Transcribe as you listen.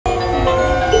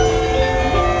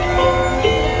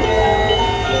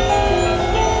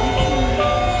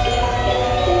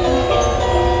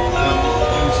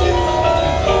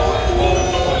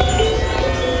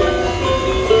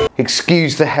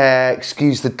Excuse the hair,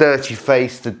 excuse the dirty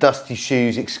face, the dusty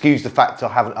shoes, excuse the fact I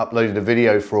haven't uploaded a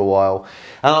video for a while.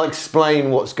 And I'll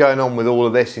explain what's going on with all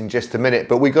of this in just a minute,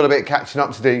 but we've got a bit of catching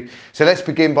up to do. So let's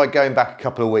begin by going back a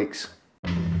couple of weeks.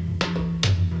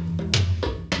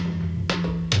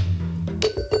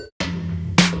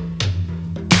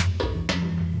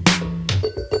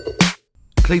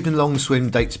 Clevedon long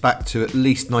swim dates back to at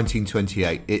least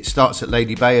 1928. It starts at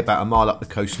Lady Bay, about a mile up the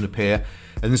coast from the pier,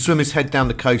 and the swimmers head down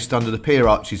the coast under the pier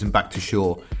arches and back to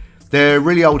shore. They're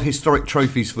really old historic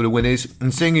trophies for the winners,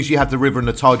 and seeing as you have the river and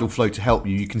the tidal flow to help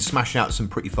you, you can smash out some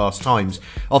pretty fast times.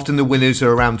 Often the winners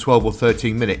are around 12 or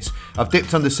 13 minutes. I've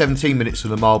dipped under 17 minutes for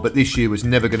the mile, but this year was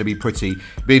never going to be pretty,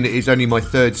 being it is only my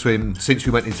third swim since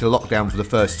we went into lockdown for the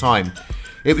first time.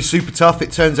 It was super tough.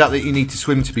 It turns out that you need to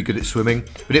swim to be good at swimming,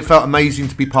 but it felt amazing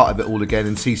to be part of it all again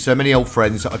and see so many old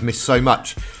friends that I've missed so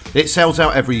much. It sells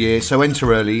out every year, so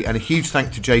enter early, and a huge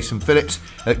thank to Jason Phillips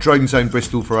at Drone Zone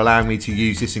Bristol for allowing me to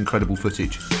use this incredible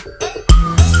footage.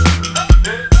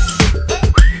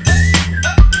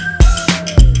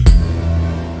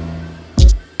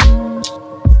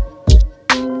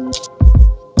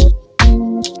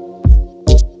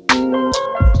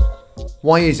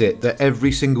 Why is it that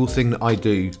every single thing that I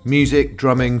do, music,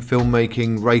 drumming,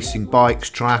 filmmaking, racing, bikes,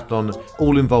 triathlon,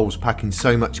 all involves packing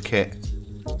so much kit?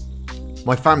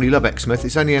 My family love Exmouth.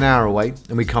 It's only an hour away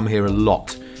and we come here a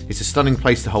lot. It's a stunning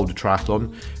place to hold a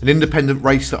triathlon, an independent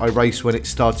race that I raced when it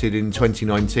started in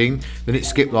 2019, then it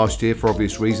skipped last year for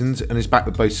obvious reasons and is back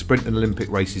with both sprint and Olympic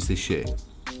races this year.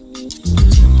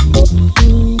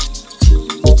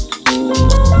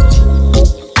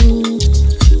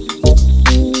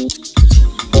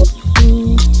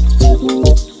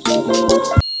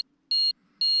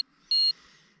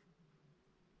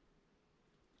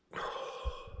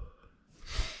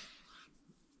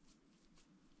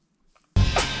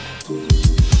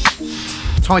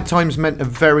 Tide times meant a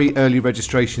very early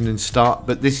registration and start,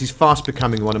 but this is fast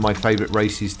becoming one of my favourite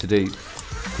races to do.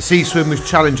 The sea swim was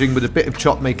challenging with a bit of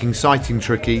chop making sighting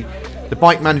tricky. The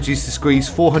bike manages to squeeze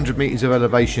 400 metres of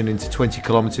elevation into 20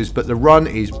 kilometres, but the run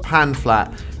is pan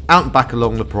flat, out and back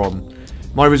along the prom.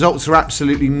 My results are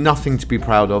absolutely nothing to be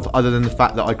proud of other than the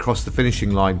fact that I crossed the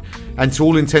finishing line, and to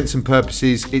all intents and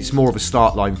purposes it's more of a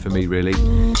start line for me really.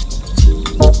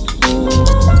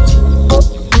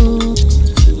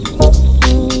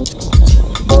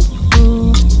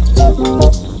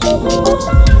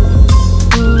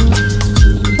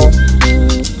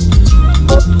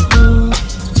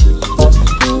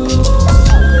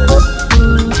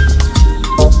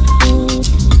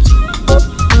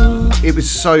 It was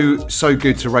so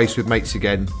good to race with mates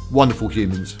again. Wonderful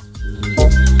humans. One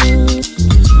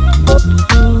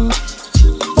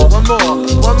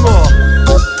more.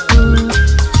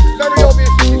 Very obvious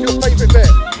this is your favourite bit.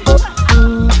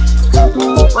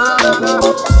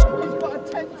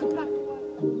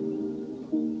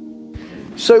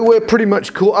 So we're pretty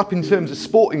much caught up in terms of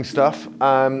sporting stuff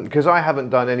because I haven't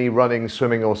done any running,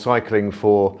 swimming or cycling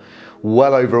for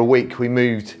well over a week. We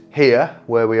moved here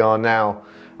where we are now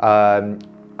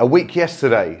a week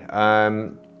yesterday,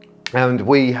 and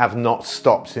we have not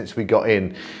stopped since we got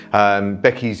in.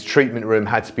 Becky's treatment room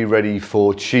had to be ready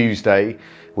for Tuesday.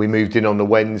 We moved in on the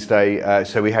Wednesday,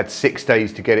 so we had 6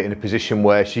 days to get it in a position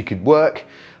where she could work.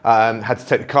 Had to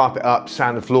take the carpet up,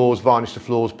 sand the floors, varnish the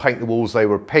floors, paint the walls, they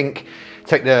were pink,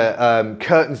 take the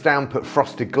curtains down, put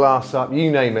frosted glass up,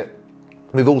 you name it.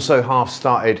 We've also half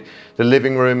started the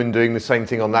living room and doing the same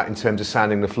thing on that in terms of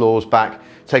sanding the floors back,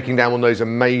 taking down one of those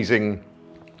amazing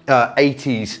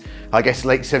 80s, I guess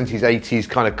late 70s, 80s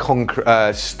kind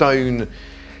of stone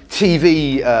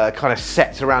TV kind of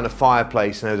sets around a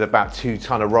fireplace, and there was about 2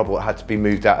 ton of rubble that had to be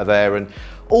moved out of there, and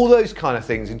all those kind of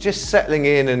things, and just settling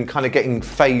in and kind of getting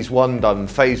phase 1 done.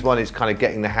 Phase 1 is kind of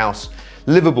getting the house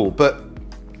livable, but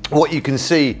what you can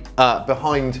see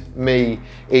behind me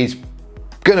is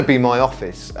going to be my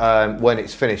office when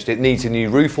it's finished. It needs a new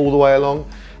roof all the way along,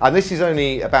 and this is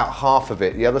only about half of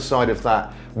it. The other side of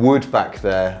that wood back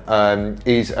there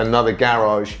is another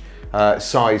garage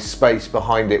size space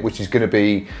behind it, which is going to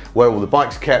be where all the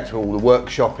bikes kept, where all the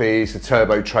workshop is, the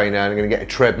turbo trainer, and I'm going to get a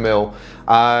treadmill,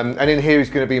 and in here is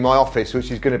going to be my office,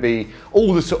 which is going to be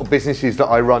all the sort of businesses that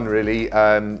I run really,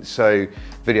 so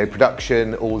video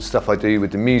production, all the stuff I do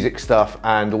with the music stuff,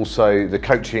 and also the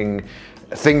coaching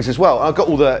things as well. I've got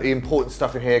all the important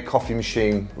stuff in here, coffee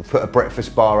machine, we've put a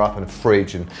breakfast bar up and a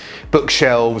fridge and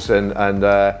bookshelves and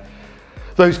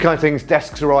those kind of things,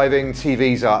 desks arriving,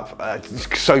 TVs up,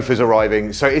 sofas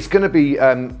arriving. So it's going to be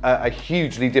a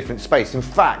hugely different space. In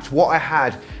fact, what I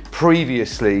had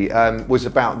previously was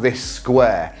about this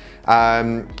square.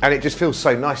 And it just feels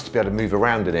so nice to be able to move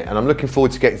around in it. And I'm looking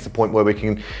forward to getting to the point where we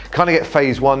can kind of get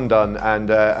phase 1 done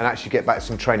and actually get back to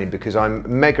some training, because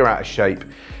I'm mega out of shape.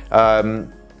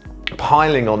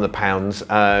 Piling on the pounds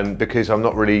because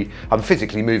I'm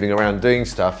physically moving around doing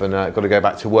stuff, and got to go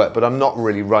back to work, but I'm not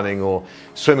really running or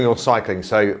swimming or cycling,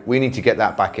 so we need to get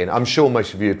that back in. I'm sure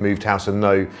most of you have moved house and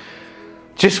know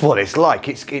just what it's like.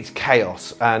 It's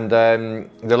chaos, and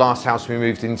the last house we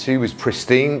moved into was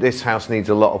pristine. This house needs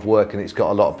a lot of work and it's got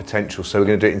a lot of potential, so we're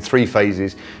going to do it in 3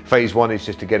 phases. Phase 1 is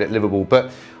just to get it livable,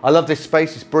 but I love this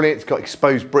space. It's brilliant. It's got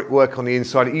exposed brickwork on the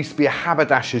inside. It used to be a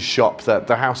haberdasher's shop.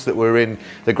 The house that we're in,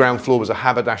 the ground floor was a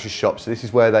haberdasher's shop, so this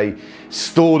is where they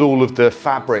stored all of the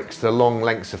fabrics, the long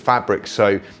lengths of fabrics,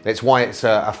 so it's why it's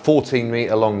a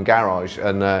 14-metre long garage.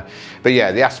 And but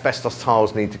yeah, the asbestos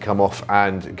tiles need to come off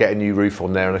and get a new roof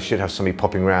on there, and I should have somebody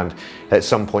popping around at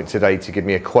some point today to give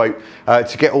me a quote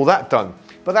to get all that done.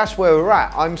 But that's where we're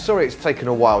at. I'm sorry it's taken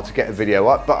a while to get a video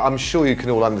up, but I'm sure you can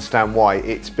all understand why.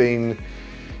 It's been,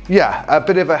 yeah, a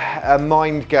bit of a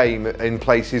mind game in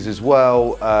places as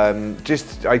well.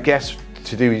 Just, I guess,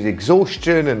 to do with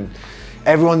exhaustion, and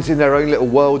everyone's in their own little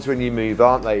worlds when you move,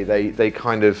 aren't they? They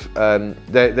kind of,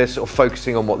 they're sort of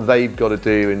focusing on what they've got to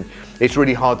do, and it's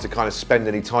really hard to kind of spend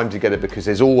any time together because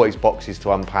there's always boxes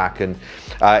to unpack. And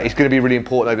it's going to be really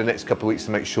important over the next couple of weeks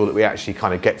to make sure that we actually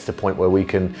kind of get to the point where we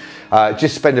can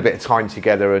just spend a bit of time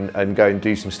together and go and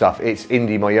do some stuff. It's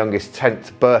Indy, my youngest,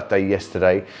 10th birthday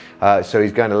yesterday, so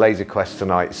he's going to Laser Quest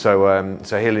tonight, so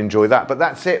so he'll enjoy that. But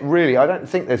that's it really. I don't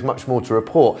think there's much more to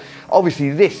report. Obviously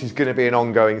this is going to be an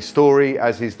ongoing story,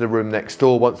 as is the room next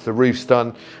door. Once the roof's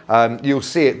done, you'll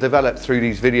see it develop through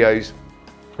these videos,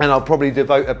 and I'll probably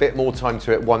devote a bit more time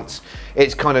to it once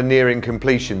it's kind of nearing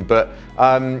completion. But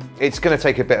it's going to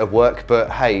take a bit of work,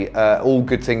 but hey, all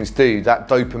good things do. That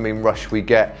dopamine rush we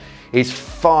get is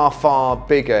far, far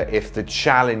bigger if the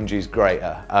challenge is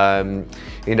greater.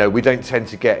 You know, we don't tend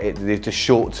to get the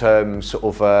short-term sort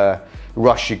of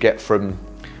rush you get from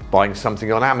buying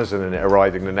something on Amazon and it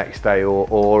arriving the next day,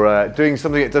 or doing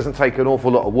something that doesn't take an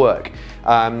awful lot of work.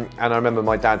 And I remember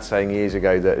my dad saying years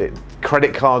ago that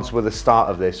credit cards were the start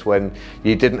of this, when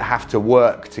you didn't have to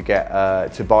work to get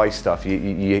to buy stuff.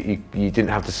 You didn't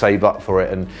have to save up for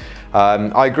it. And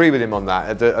I agree with him on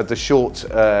that. At the short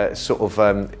sort of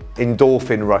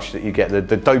endorphin rush that you get,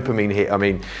 the dopamine hit, I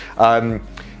mean,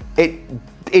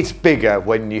 it's bigger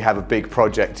when you have a big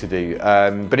project to do,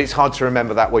 but it's hard to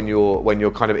remember that when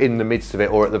you're kind of in the midst of it,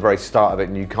 or at the very start of it,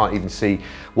 and you can't even see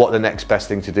what the next best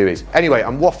thing to do is. Anyway,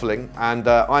 I'm waffling, and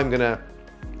I'm gonna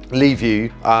leave you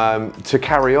to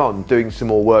carry on doing some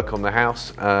more work on the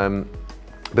house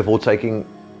before taking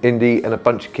Indy and a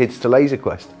bunch of kids to Laser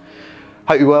Quest.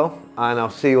 Hope you're well, and I'll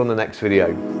see you on the next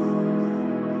video.